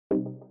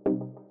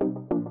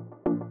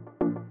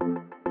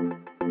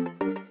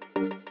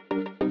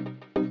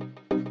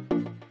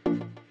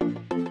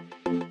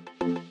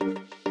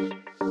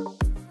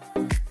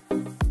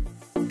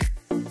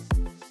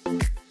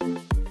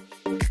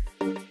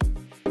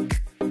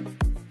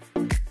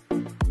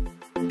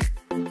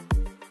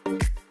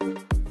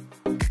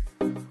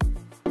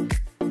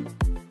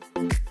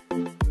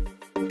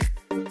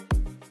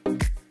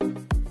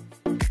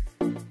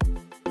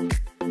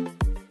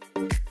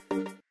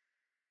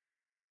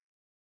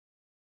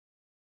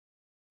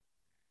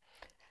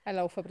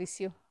Hello,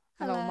 Fabricio.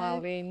 Hello, Hello.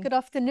 Malvin. Good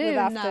afternoon. Good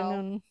now.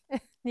 afternoon.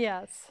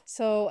 Yes.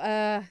 So,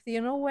 do you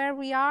know where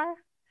we are?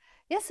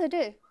 Yes, I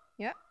do.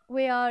 Yeah.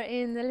 We are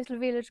in a little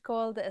village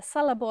called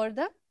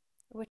Salaborda,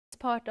 which is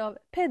part of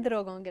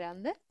Pedrógão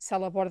Grande.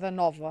 Salaborda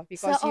Nova,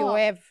 because you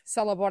have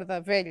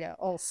Salaborda Velha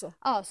also.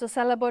 Oh, so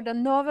Salaborda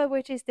Nova,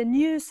 which is the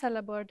new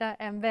Salaborda,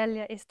 and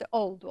Velha is the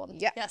old one.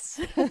 Yeah.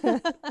 Yes.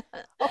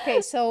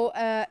 Okay, so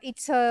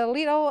it's a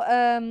little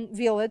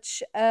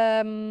village.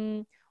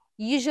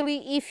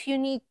 Usually, if you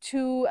need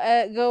to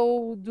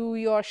go do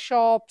your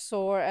shops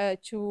or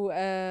to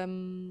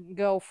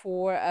go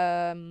for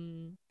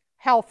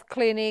health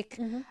clinic,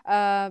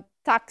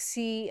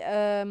 taxi,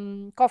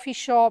 coffee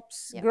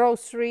shops, Yep.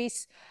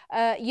 groceries,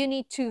 you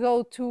need to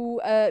go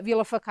to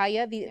Vila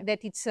Facaia,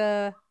 that it's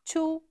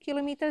 2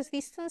 kilometers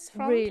distance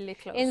from. Really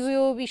close. And we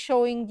will be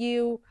showing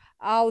you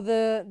how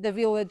the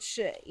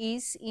village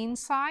is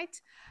inside.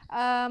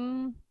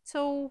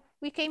 So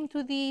we came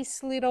to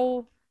this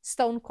little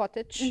stone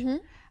cottage.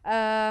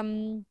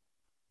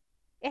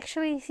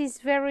 Actually, it is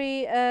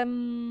very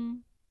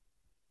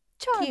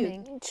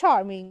Charming. cute,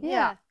 charming.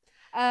 Yeah.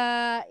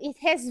 It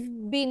has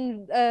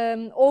been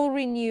all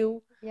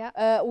renewed.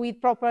 Yeah.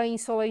 With proper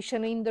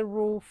insulation in the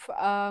roof,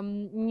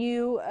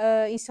 new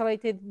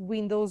insulated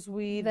windows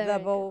with Very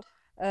double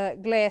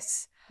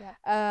glass.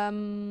 Yeah.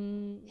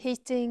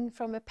 Heating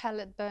from a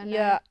pellet burner.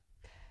 Yeah.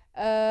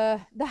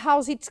 The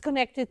house is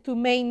connected to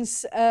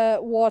mains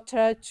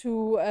water,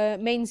 to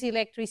mains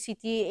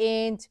electricity,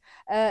 and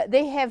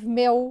they have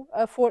mail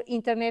for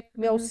internet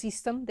mail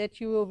system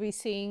that you will be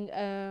seeing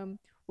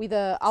with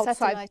the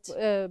outside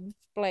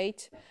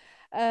plate.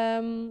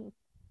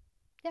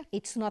 Yeah.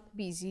 It's not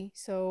busy,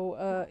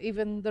 so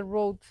even the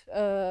road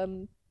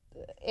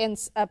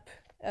ends up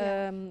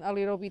a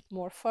little bit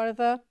more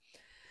further.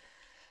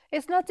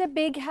 It's not a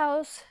big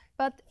house,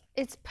 but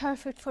it's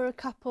perfect for a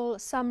couple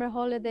summer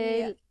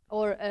holiday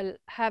or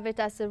have it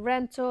as a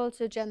rental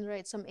to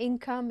generate some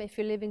income if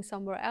you're living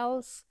somewhere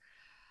else.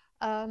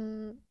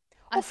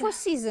 Or for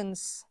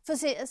seasons. For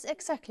seasons,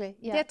 exactly.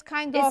 Yeah. That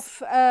kind of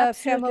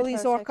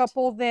families or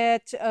couple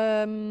that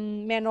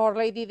man or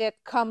lady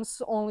that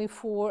comes only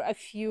for a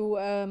few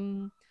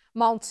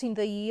months in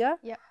the year.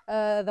 Yeah.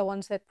 The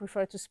ones that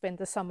prefer to spend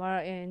the summer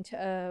and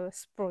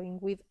spring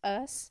with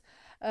us.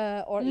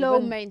 Or low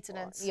even,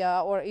 maintenance.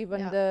 Or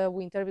even the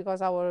winter,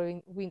 because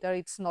our winter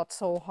it's not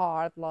so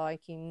hard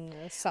like in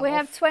summer. We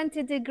have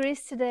 20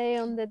 degrees today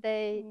on the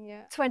day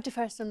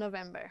 21st of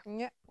November.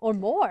 Yeah. Or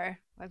more.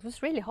 It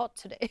was really hot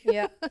today.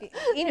 Yeah.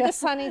 In the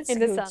sun it's in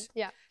good. the sun.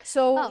 Yeah.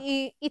 So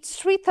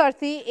it's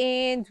 3:30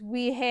 and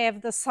we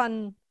have the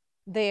sun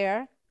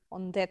there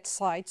on that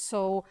side.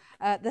 So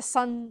the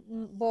sun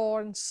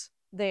burns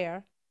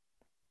there,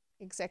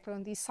 exactly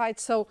on this side.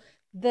 So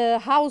the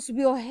house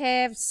will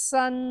have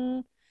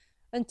sun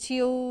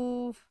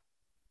until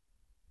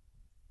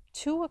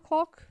 2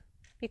 o'clock,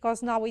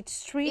 because now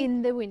it's 3.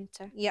 In the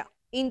winter. Yeah.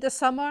 In the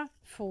summer,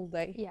 full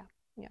day. Yeah.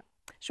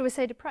 Shall we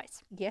say the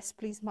price? Yes,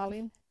 please,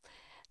 Malin.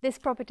 This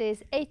property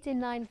is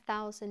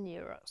 89,000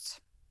 euros.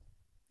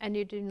 And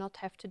you do not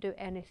have to do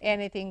anything.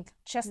 Anything.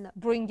 Just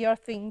bring your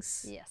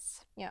things.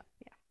 Yes. Yeah.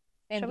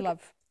 And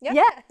love.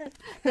 Yeah.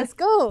 Let's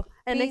go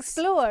and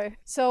explore.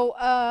 So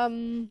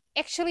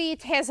actually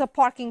it has a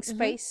parking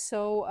space.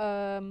 So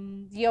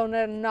the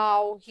owner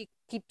now, he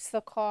keeps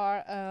the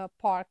car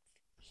parked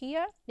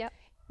here. Yeah.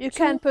 You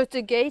can put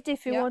a gate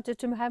if you wanted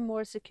to have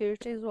more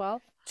security as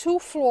well. 2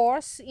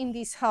 floors in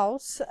this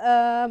house.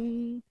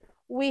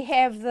 We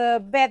have the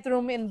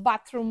bedroom and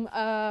bathroom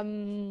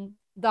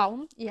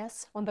down.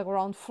 Yes. On the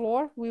ground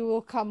floor. We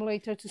will come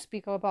later to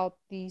speak about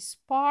this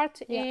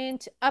part. Yeah.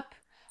 And up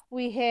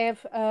we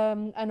have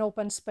an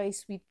open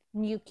space with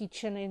new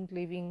kitchen and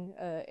living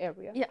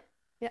area. Yeah.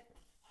 Yeah.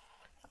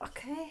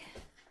 Okay.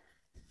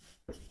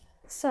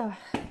 So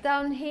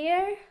down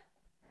here,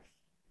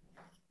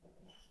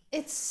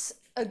 it's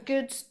a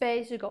good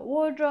space. You got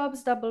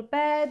wardrobes, double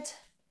bed.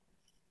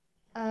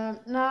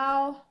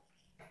 Now,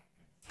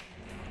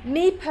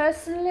 me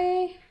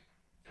personally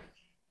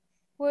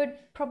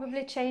would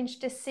probably change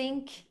the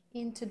sink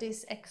into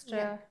this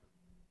extra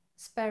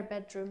spare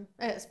bedroom.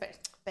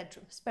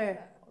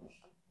 Spare.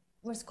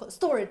 What's it called?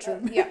 Storage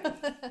room. Yeah.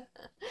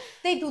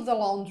 They do the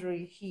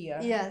laundry here.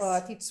 Yes.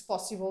 But it's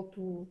possible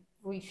to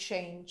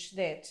rechange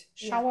that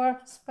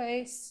shower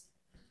space.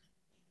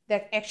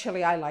 That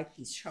actually I like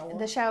this shower.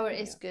 The shower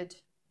is good.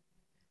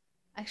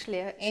 Actually,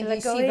 and you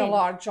see the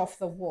large of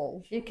the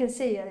wall. You can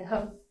see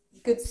how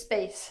good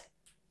space.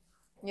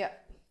 Yeah.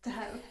 To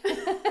have.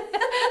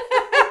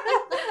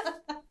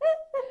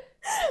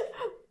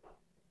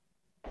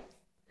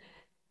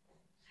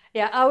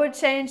 Yeah, I would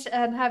change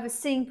and have a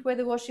sink where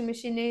the washing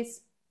machine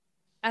is,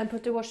 and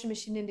put the washing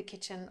machine in the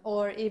kitchen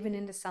or even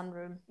in the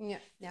sunroom.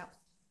 Yeah.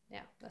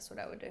 That's what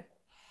I would do.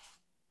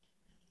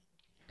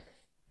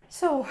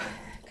 So,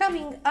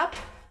 coming up,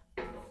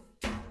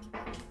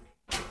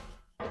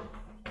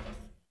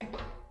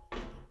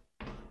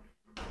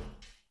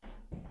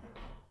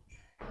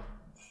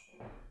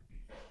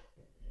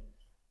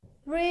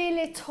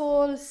 really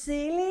tall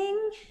ceiling.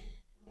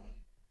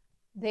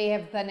 they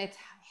have done it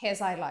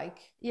as I like.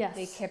 Yes.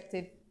 They kept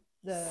it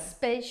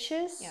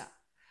spacious. Yeah.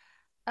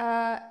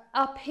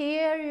 Up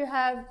here you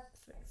have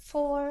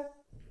four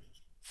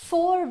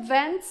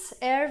vents,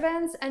 air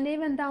vents, and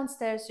even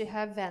downstairs you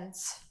have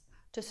vents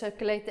to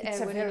circulate the air.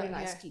 It's a when you're very in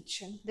nice here.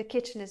 kitchen. The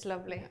kitchen is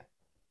lovely. Yeah.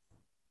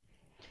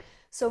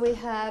 So we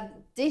have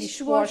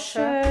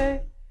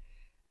dishwasher.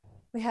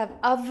 We have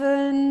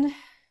oven,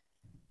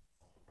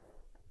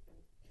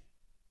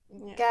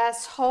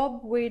 gas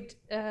hob with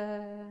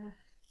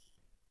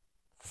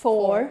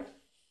 4,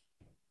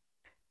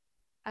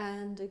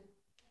 and a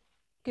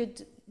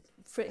good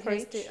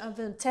here's the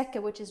oven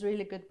Teka, which is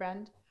really good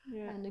brand,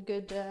 and a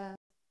good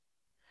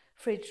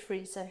fridge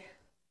freezer.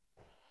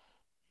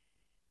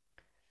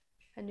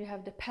 And you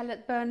have the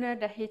pellet burner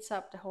that heats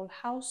up the whole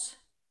house.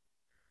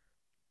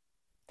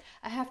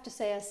 I have to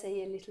say, I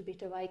see a little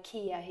bit of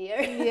IKEA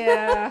here.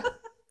 Yeah.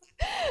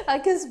 I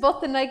can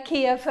spot an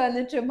IKEA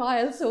furniture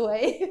miles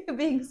away,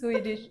 being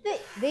Swedish.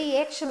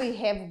 They actually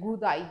have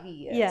good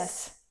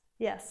ideas.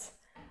 Yes,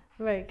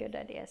 very good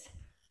ideas.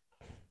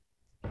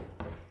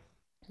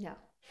 Yeah.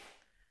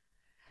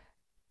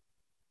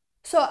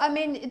 So, I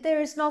mean,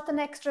 there is not an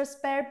extra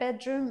spare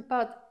bedroom,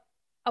 but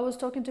I was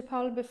talking to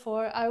Paul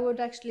before, I would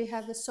actually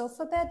have a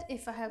sofa bed.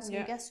 If I have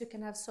some guests, you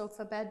can have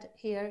sofa bed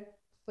here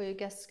where your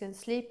guests can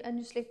sleep, and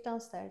you sleep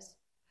downstairs.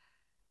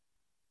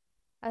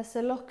 As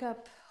a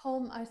lock-up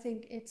home, I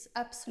think it's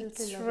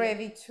absolutely lovely.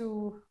 Ready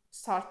to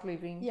start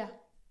living. Yeah.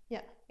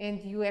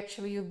 And you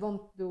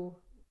don't do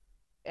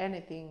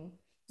anything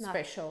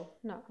special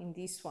in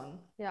this one.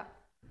 Yeah.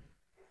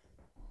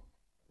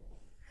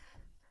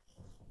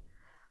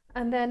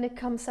 And then it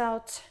comes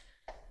out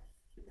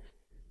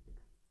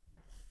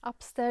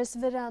upstairs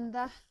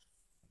veranda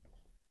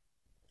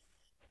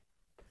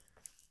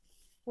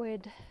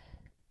with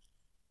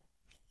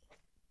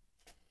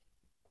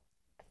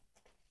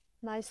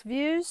nice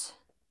views,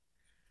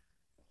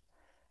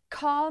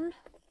 calm.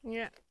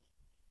 Yeah.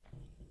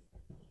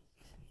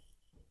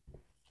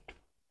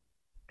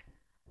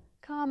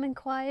 Calm and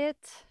quiet.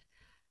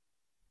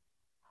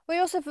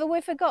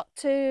 We forgot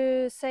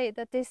to say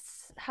that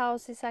this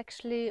house is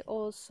actually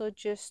also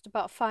just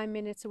about 5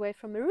 minutes away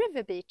from a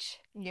river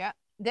beach. Yeah,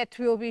 that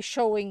we'll be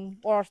showing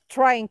or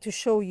trying to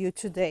show you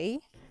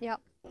today. Yeah.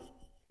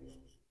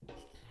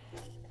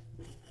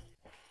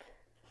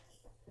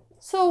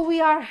 So we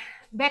are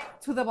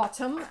back to the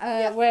bottom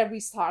where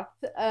we start,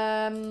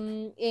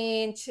 and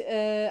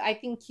I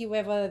think you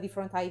have a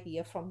different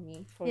idea from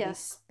me for this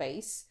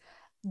space.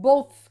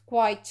 Both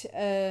quite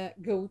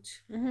good.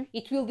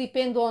 It will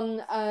depend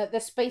on the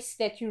space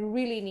that you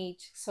really need.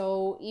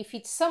 So if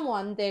it's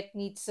someone that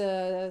needs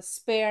a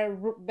spare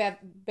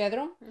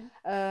bedroom,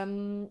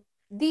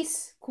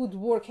 this could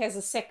work as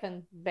a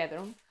second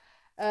bedroom.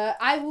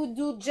 I would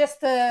do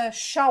just a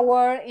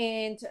shower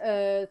and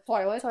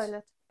toilet.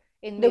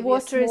 And the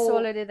water is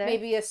already there.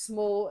 Maybe a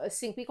small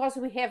sink, because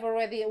we have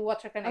already a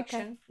water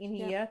connection in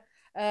here.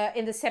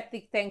 In the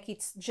septic tank,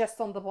 it's just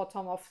on the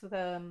bottom of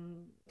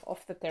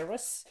the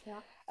terrace.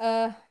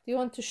 Do you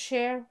want to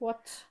share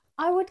what?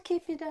 I would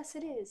keep it as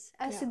it is,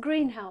 as a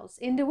greenhouse.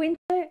 In the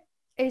winter,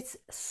 it's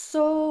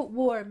so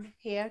warm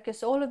here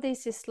because all of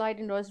this is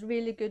sliding doors,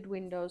 really good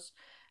windows,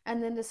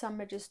 and in the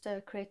summer just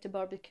create a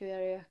barbecue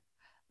area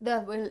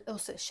that will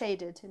also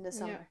shaded in the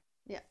summer.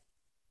 Yeah,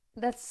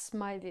 that's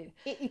my view.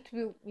 It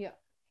will,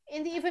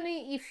 And even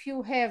if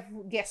you have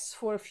guests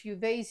for a few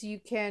days, you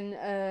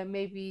can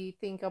maybe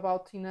think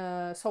about in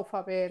a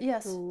sofa bed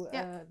to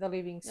the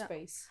living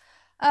space.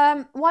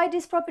 Why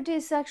this property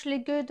is actually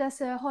good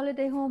as a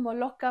holiday home or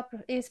lock-up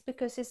is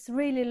because it's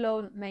really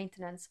low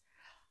maintenance.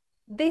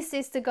 This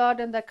is the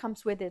garden that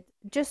comes with it.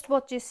 Just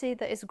what you see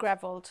that is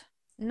gravelled.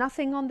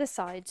 Nothing on the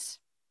sides.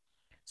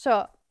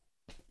 So,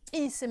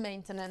 easy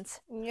maintenance.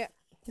 Yeah.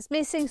 It's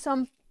missing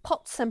some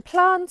pots and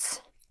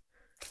plants.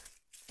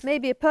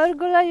 Maybe a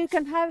pergola you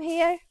can have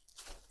here.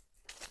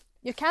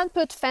 You can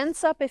put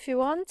fence up if you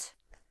want.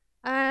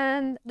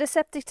 And the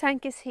septic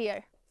tank is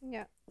here.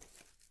 Yeah.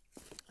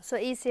 So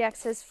easy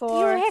access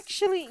for...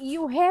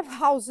 You have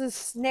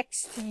houses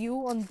next to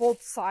you on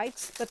both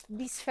sides, but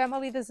this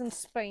family doesn't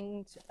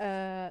spend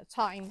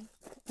time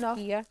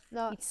here.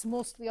 No. It's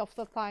mostly of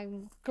the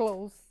time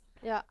closed.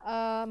 Yeah.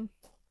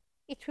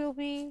 It will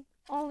be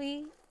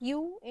only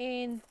you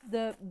and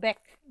the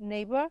back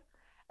neighbor.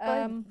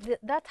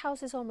 That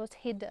house is almost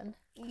hidden.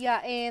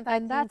 Yeah,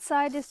 and that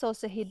side is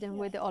also hidden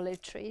with the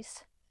olive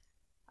trees.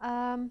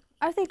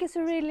 I think it's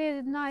a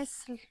really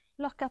nice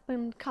lock up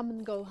and come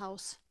and go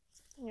house.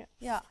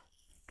 Yeah.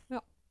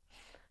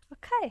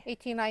 Okay.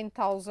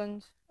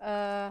 89,000.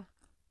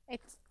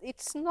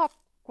 It's not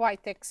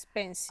quite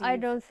expensive. I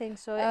don't think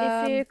so.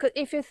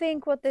 If you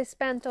think what they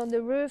spent on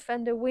the roof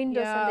and the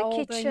windows and the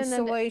kitchen, the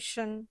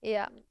insulation.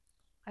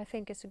 I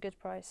think it's a good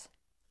price.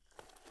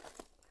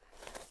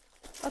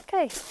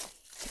 Okay.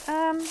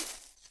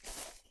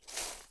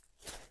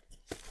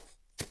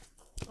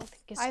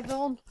 I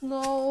don't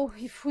know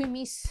if we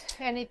miss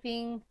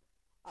anything.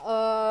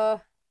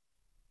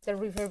 The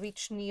river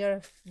beach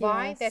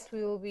nearby that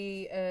we will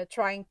be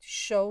trying to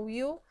show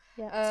you.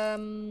 Yeah.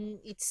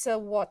 It's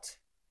what,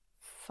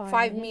 5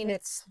 5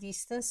 minutes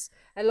distance.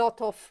 A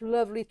lot of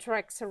lovely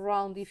tracks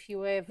around. If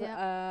you have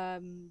Yeah.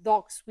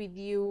 dogs with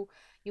you,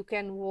 you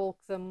can walk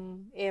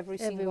them every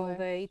single Everywhere.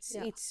 day.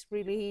 Yeah. It's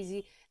really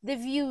easy. The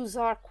views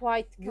are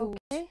quite good,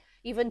 Okay.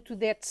 even to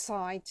that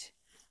side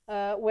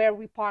where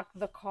we park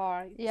the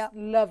car. It's Yeah.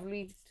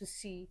 lovely to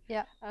see.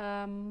 Yeah.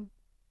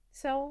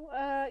 So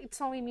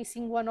it's only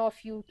missing one of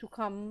you to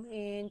come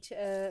and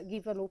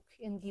give a look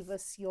and give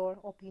us your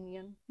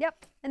opinion.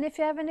 Yep. And if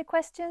you have any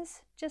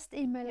questions, just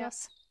email Yeah.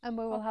 us and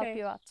we will help Okay.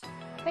 you out.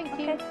 Thank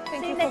Okay. you.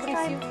 Thank See you, you next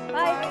time. Fabrizio.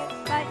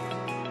 Bye. Bye.